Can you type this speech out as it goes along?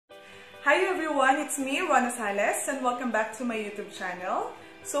Hi everyone, it's me, Rona Sales, and welcome back to my YouTube channel.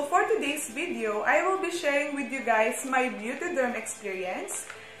 So for today's video, I will be sharing with you guys my BEAUTEDERM experience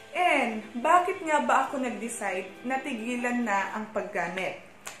and bakit nga ba ako nag-decide na tigilan na ang paggamit.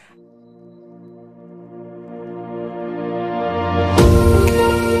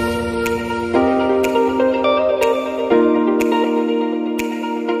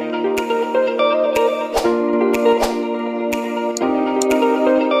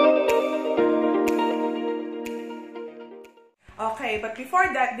 Okay, but before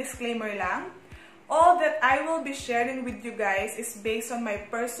that, disclaimer lang. All that I will be sharing with you guys is based on my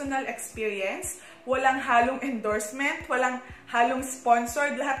personal experience. Walang halong endorsement, walang halong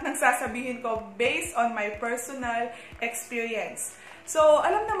sponsored. Lahat ng sasabihin ko based on my personal experience. So,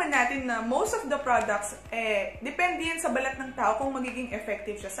 alam naman natin na most of the products, depende yan sa balat ng tao kung magiging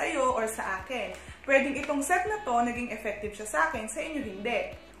effective siya sa'yo or sa akin. Pwedeng itong set na to, naging effective siya sa akin, sa inyo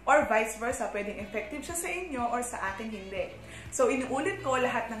hindi. Or vice versa, pwedeng effective siya sa inyo or sa akin hindi. So, inuulit ko,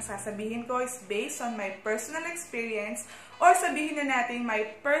 lahat ng sasabihin ko is based on my personal experience or sabihin na natin my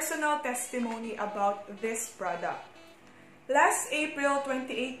personal testimony about this product. Last April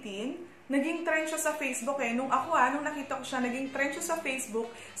 2018, naging trend siya sa Facebook nung nakita ko siya, naging trend siya sa Facebook.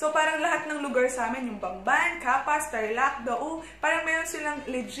 So, parang lahat ng lugar sa amin, yung Bamban, Kapas, Tarlac, Dao, parang meron silang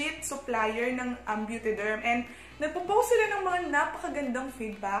legit supplier ng BEAUTEDERM. And nagpo-post sila ng mga napakagandang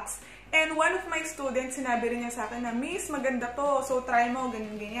feedbacks. And one of my students, sinabi rin niya sa akin na, Miss, maganda to. So, try mo,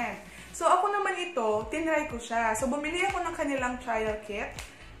 ganyan-ganyan. So, ako naman ito, tinry ko siya. So, bumili ako ng kanilang trial kit.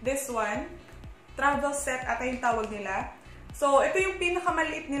 This one, travel set ata yung tawag nila. So, ito yung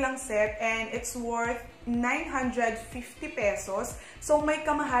pinakamaliit nilang set and it's worth 950 pesos. So, may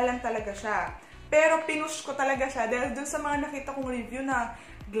kamahalan talaga siya. Pero, pinush ko talaga siya dahil dun sa mga nakita kong review na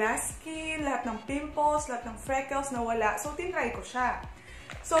glass skin, lahat ng pimples, lahat ng freckles na wala. So, tinry ko siya.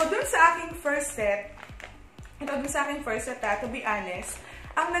 So, dun sa aking first set, to be honest,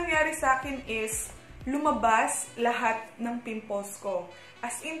 ang nangyari sa akin is, lumabas lahat ng pimples ko.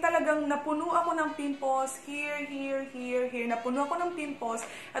 As in, talagang napuno ako ng pimples, here, napuno ako ng pimples,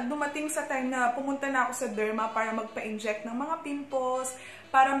 at dumating sa time na pumunta na ako sa derma para magpa-inject ng mga pimples,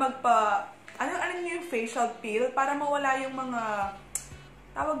 para ano yung facial peel, para mawala yung mga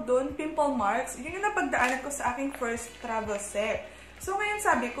tawag doon, pimple marks. Yun yung napagdaanan ko sa aking first travel set. So, ngayon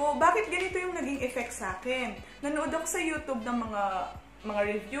sabi ko, bakit ganito yung naging effect sa akin? Nanood ako sa YouTube ng mga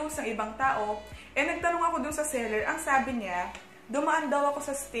reviews ng ibang tao, nagtanong ako dun sa seller, ang sabi niya, dumaan daw ako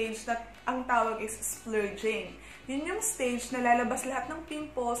sa stage na ang tawag is splurging. Yun yung stage na lalabas lahat ng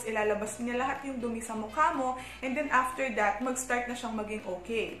pimples, ilalabas niya lahat yung dumi sa mukha mo, and then after that, mag-start na siyang maging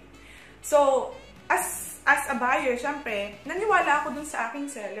okay. So, as a buyer, syempre, naniwala ako dun sa aking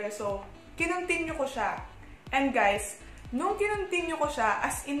seller. So, kinontinue ko siya. And guys, nung kinontinue ko siya,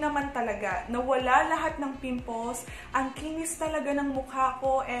 as in naman talaga, nawala lahat ng pimples, ang kinis talaga ng mukha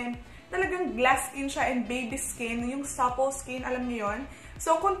ko, and talagang glass skin siya and baby skin, yung supple skin, alam niyo yun?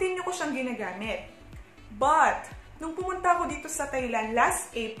 So, continue ko siyang ginagamit. But, nung pumunta ako dito sa Thailand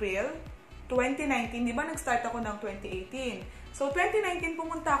last April 2019, di ba nag-start ako ng 2018? So, 2019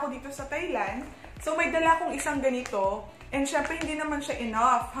 pumunta ako dito sa Thailand. So, may dala akong isang ganito. And syempre, hindi naman siya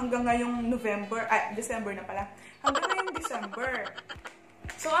enough hanggang ngayong December na pala. Hanggang ngayong December.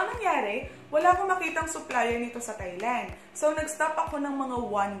 So, anong nangyari? Wala akong makitang supplier nito sa Thailand. So, nag-stop ako ng mga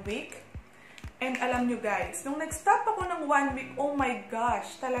 1 week. And alam nyo guys, nung nag-stop ako ng 1 week, oh my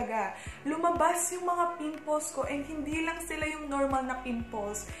gosh, talaga, lumabas yung mga pimples ko. And hindi lang sila yung normal na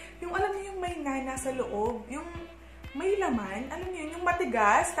pimples. Yung alam nyo yung may nana sa loob, yung may laman, alam nyo yung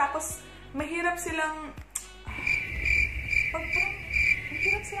matigas, tapos mahirap silang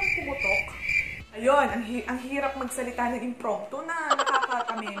pumutok. Ayun, ang hirap magsalita ng impromptu na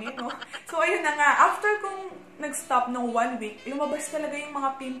nakakatameme, no? So, ayun na nga. After kong nag-stop ng 1 week, lumabas talaga yung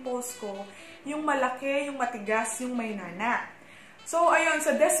mga pimples ko. Yung malaki, yung matigas, yung may nana. So, ayun.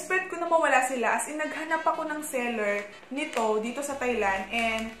 So, desperate ko na mawala sila. As in, naghanap ako ng seller nito dito sa Thailand.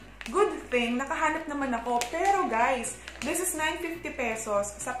 And, good thing, nakahanap naman ako. Pero guys, this is 950 pesos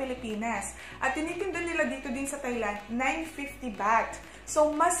sa Pilipinas. At tinitinda nila dito din sa Thailand, 950 baht.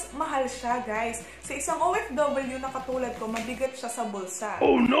 So, mas mahal siya, guys. Sa isang OFW na katulad ko, mabigat siya sa bulsa.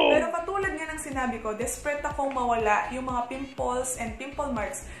 Oh, no! Pero katulad nga ng sinabi ko, desperate akong mawala yung mga pimples and pimple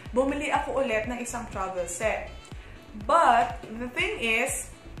marks. Bumili ako ulit ng isang travel set. But, the thing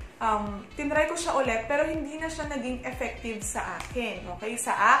is, tinry ko siya ulit, pero hindi na siya naging effective sa akin. Okay?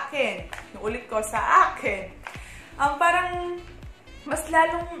 Sa akin. Naulit ko, sa akin. Parang mas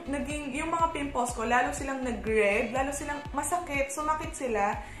lalong naging, yung mga pimples ko, lalo silang nag-red, lalo silang masakit, sumakit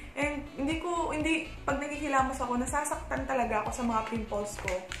sila, And pag naghihilamos ako, nasasaktan talaga ako sa mga pimples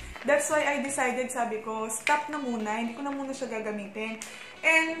ko. That's why I decided, sabi ko, stop na muna, hindi ko na muna siya gagamitin.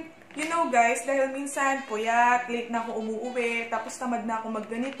 And, you know guys, dahil minsan, puyat, late na ako umuuwi, tapos tamad na ako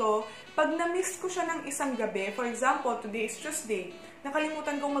magganito, pag na-miss ko siya ng isang gabi, for example, today is Tuesday,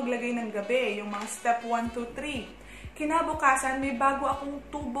 nakalimutan kong maglagay ng gabi, yung mga step 1, 2, 3. Kinabukasan, may bago akong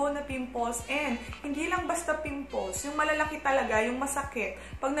tubo na pimples and hindi lang basta pimples, yung malalaki talaga, yung masakit.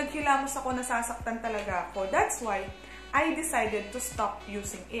 Pag naghilamos ako, nasasaktan talaga ako. That's why I decided to stop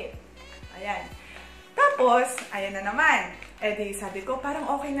using it. Ayan. Tapos, ayan na naman. Eh di, sabi ko, parang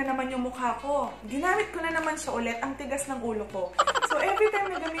okay na naman yung mukha ko. Ginamit ko na naman siya ulit, ang tigas ng ulo ko. So, every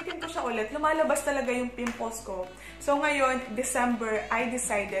time na gamitin ko siya ulit, lumalabas talaga yung pimples ko. So, ngayon, December, I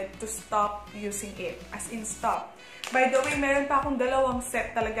decided to stop using it. As in, stop. By the way, meron pa akong 2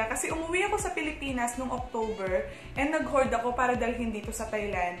 set talaga. Kasi umuwi ako sa Pilipinas noong October and nag-hoard ako para dalhin dito sa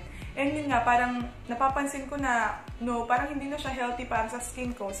Thailand. And yun nga, parang napapansin ko na, no, parang hindi na siya healthy para sa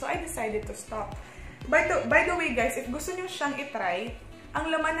skin ko. So, I decided to stop. By the way guys, if gusto nyo siyang itry,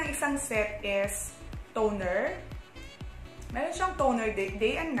 ang laman ng isang set is toner. Meron siyang toner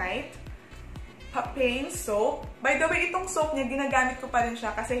day and night. Pain soap. By the way, itong soap niya, ginagamit ko pa rin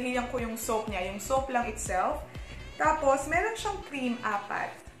siya kasi hiyang ko yung soap niya. Yung soap lang itself. Tapos, meron siyang cream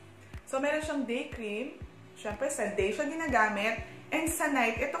 4. So, meron siyang day cream. Siyempre, sa day siya ginagamit. And sa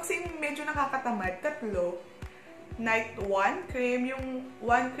night, ito kasi medyo nakakatamad. 3. Night 1 cream. Yung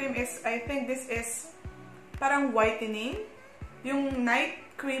 1 cream is, I think this is parang whitening. Yung night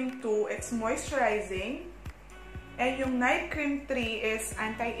cream 2, it's moisturizing. And yung night cream 3 is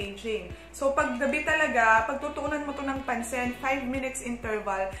anti-aging. So, pag gabi talaga, pag tutuunan mo to ng pansin, 5 minutes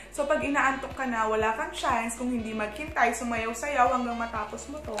interval. So, pag inaantok ka na, wala kang chance kung hindi maghintay, sumayaw-sayaw hanggang matapos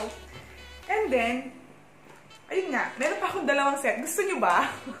mo to. And then, ayun nga, meron pa akong 2 set. Gusto nyo ba?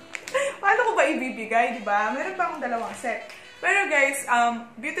 Paano ko ba ibibigay, di ba? Meron pa akong 2 set. Pero guys,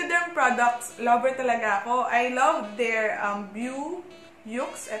 Beautederm products, lover talaga ako. I love their Beaux.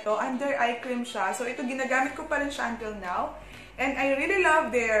 Ito, under eye cream siya. So, ito, ginagamit ko pa rin siya until now. And I really love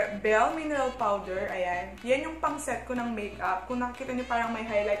their Bell Mineral Powder. Ayan. Yan yung pang-set ko ng makeup. Kung nakikita nyo parang may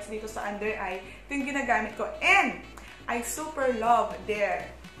highlights dito sa under eye, ito yung ginagamit ko. And, I super love their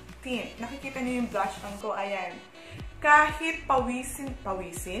tint. Nakikita nyo yung blush on ko. Ayan. Kahit pawisin ka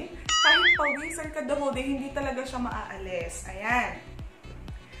the whole day, hindi talaga siya maaalis. Ayan.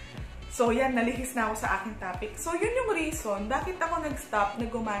 So, yan, nalihis na ako sa aking topic. So, yun yung reason bakit ako nag-stop na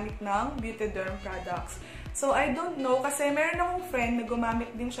gumamit ng Beautederm products. So, I don't know, kasi meron akong friend na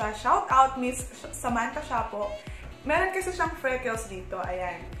gumamit din siya. Shout out, Miss Samantha Shapo. Meron kasi siyang freckles dito.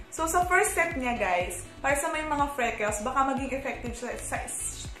 Ayan. So, sa first set niya, guys, para sa may mga freckles, baka maging effective siya sa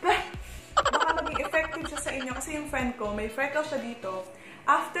inyo. Kasi yung friend ko, may freckles siya dito.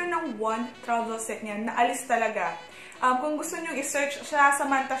 After ng 1 travel set niya, naalis talaga. Kung gusto nyo i-search siya,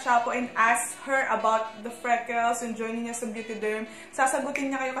 Samantha Shapo, and ask her about the freckles, yung journey niya sa Beautederm,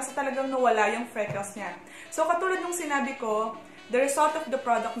 sasagutin niya kayo kasi talagang nawala yung freckles niya. So, katulad nung sinabi ko, the result of the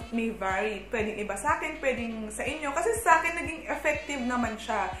product may vary. Pwedeng iba sa akin, pwedeng sa inyo. Kasi sa akin, naging effective naman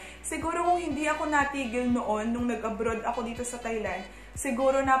siya. Siguro kung hindi ako natigil noon, nung nag-abroad ako dito sa Thailand,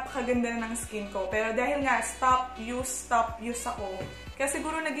 siguro napakaganda na ng skin ko. Pero dahil nga, stop use ako. Kaya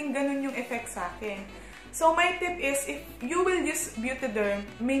siguro naging ganun yung effect sa akin. So, my tip is, if you will use Beautederm,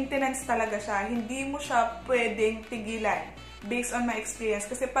 maintenance talaga siya. Hindi mo siya pwedeng tigilan. Based on my experience.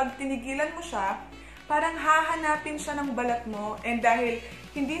 Kasi pag tinigilan mo siya, parang hahanapin siya ng balat mo. And dahil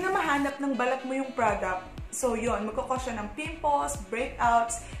hindi na mahanap ng balat mo yung product, so yun, magkakos siya ng pimples,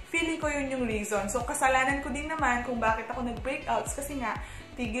 breakouts. Feeling ko yun yung reason. So, kasalanan ko din naman kung bakit ako nag-breakouts. Kasi nga,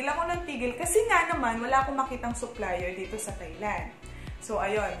 tigil ako ng tigil. Kasi nga naman, wala akong makitang supplier dito sa Thailand. So,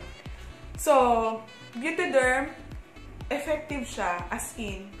 ayun. So, Beautederm, effective siya, as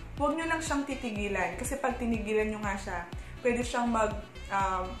in, huwag nyo lang siyang titigilan. Kasi pag tinigilan nyo nga siya, pwede siyang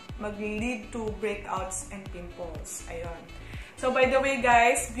mag-lead to breakouts and pimples. Ayun. So, by the way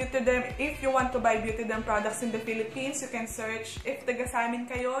guys, Beautederm, if you want to buy Beautederm products in the Philippines, you can search, if taga sa amin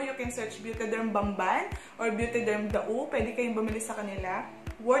kayo, you can search Beautederm Bamban or Beautederm Dau. Pwede kayong bumili sa kanila.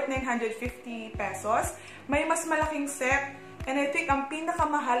 Worth 950 pesos. May mas malaking set. And I think ang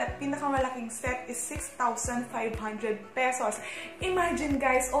pinakamahal at pinakamalaking set is 6,500 pesos. Imagine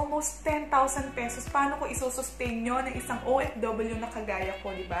guys, almost 10,000 pesos. Paano ko isusustain nyo ng isang OFW na kagaya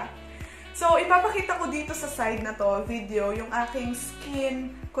ko, di ba? So, ipapakita ko dito sa side na to, video, yung aking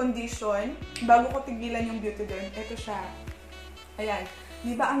skin condition bago ko tigilan yung Beautederm. Ito siya. Ayan.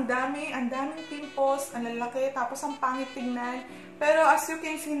 Di ba ang daming pimples, ang lalaki, tapos ang pangit tignan. Pero as you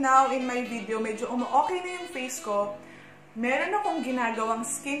can see now in my video, medyo okay na yung face ko. meron akong ginagawang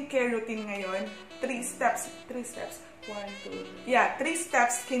skincare routine ngayon. 3 steps. 1, 2, yeah, 3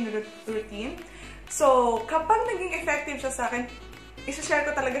 steps skin routine. So, kapag naging effective siya sa akin, isa-share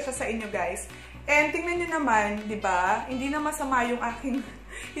ko talaga siya sa inyo, guys. And tingnan nyo naman, di ba? Hindi na masama yung aking,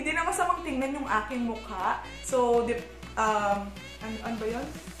 hindi na masamang tingnan yung aking mukha. So, ano ba yun?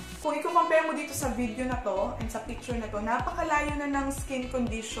 Kung i-compare mo dito sa video na to, and sa picture na to, napakalayo na ng skin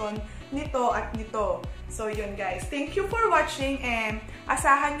condition nito at nito. So, yun guys. Thank you for watching, and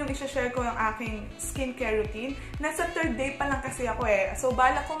asahan yung isa-share ko yung aking skincare routine. Nasa 3rd day pa lang kasi ako eh. So,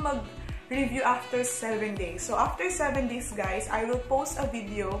 bala ko mag-review after 7 days. So, after 7 days guys, I will post a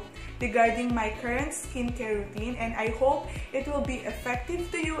video regarding my current skincare routine, and I hope it will be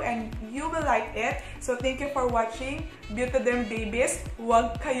effective to you and you will like it. So, thank you for watching. Beautederm babies,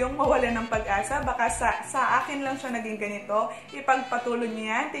 huwag kayong mawalan ng pag-asa. Baka sa akin lang siya naging ganito. Ipagpatuloy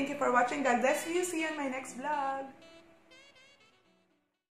niyo yan. Thank you for watching. God bless you. See you in my next vlog.